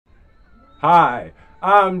Hi,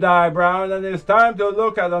 I'm Di Brown, and it's time to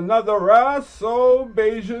look at another so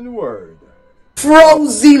Bayesian word.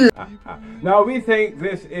 Frowsy. Now we think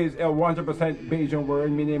this is a 100% Bayesian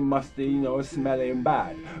word, meaning musty, smelling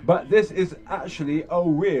bad. But this is actually a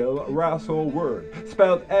real Russell word,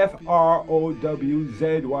 spelled Frowzy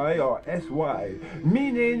or SY,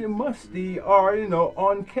 meaning musty or,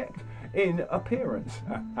 unkept in appearance,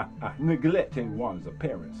 neglecting one's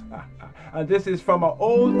appearance. And this is from an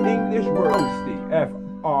Old English word,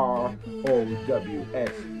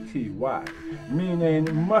 Frowsty,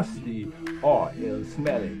 meaning musty or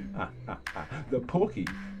ill-smelling. The pokey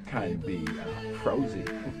can be frowsy.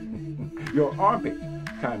 Your armpit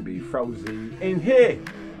can be frowsy. In here,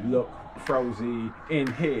 look frowsy.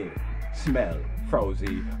 In here, smell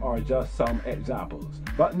frowsy, are just some examples.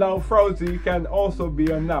 But now frowsy can also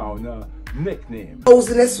be a noun, a nickname.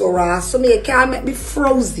 Froziness or so me can't make me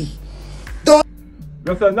frowsy.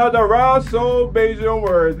 With another so Bayesian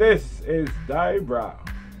word, this is Di Brown.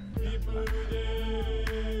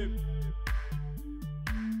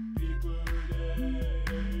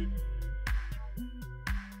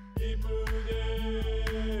 People